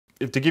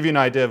to give you an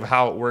idea of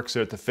how it works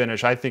there at the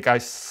finish, I think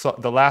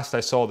the last I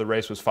saw the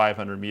race was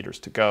 500 meters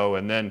to go,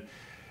 and then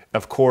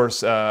of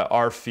course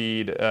our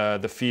feed, the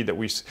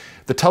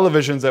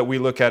televisions that we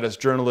look at as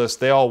journalists,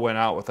 they all went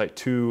out with like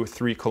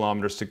 2-3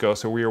 kilometers to go.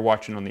 So we were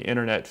watching on the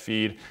internet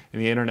feed,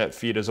 and the internet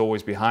feed is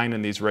always behind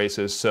in these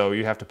races, so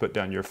you have to put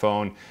down your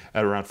phone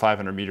at around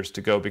 500 meters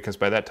to go, because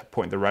by that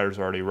point the riders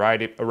are already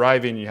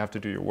arriving. You have to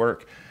do your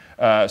work.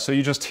 So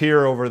you just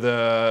hear over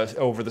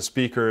the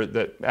speaker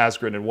that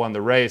Asgreen had won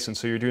the race, and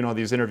so you're doing all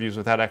these interviews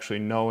without actually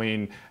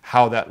knowing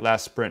how that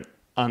last sprint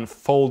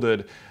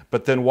unfolded.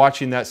 But then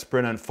watching that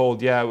sprint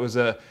unfold, yeah, it was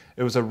a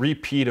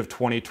repeat of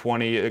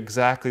 2020,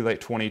 exactly like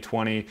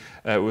 2020.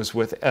 It was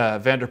with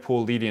Van der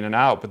Poel leading and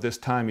out, but this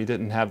time he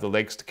didn't have the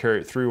legs to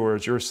carry it through, or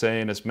as you're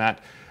saying, as Matt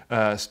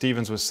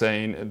Stevens was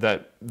saying,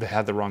 that they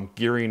had the wrong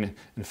gearing,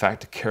 in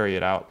fact, to carry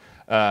it out.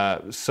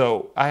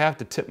 So I have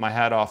to tip my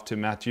hat off to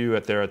Mathieu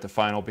there at the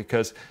final,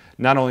 because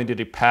not only did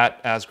he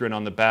pat Asgreen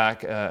on the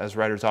back, as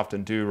riders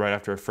often do right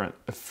after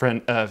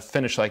a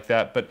finish like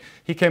that, but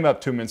he came up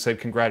to him and said,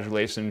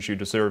 "Congratulations, you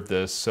deserve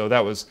this." So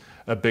that was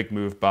a big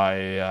move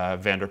by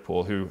Van der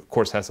Poel, who of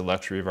course has the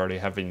luxury of already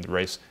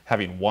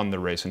having won the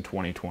race in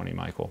 2020,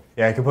 Michael.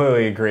 Yeah, I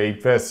completely agree.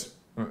 This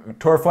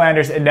Tour of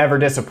Flanders, it never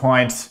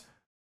disappoints.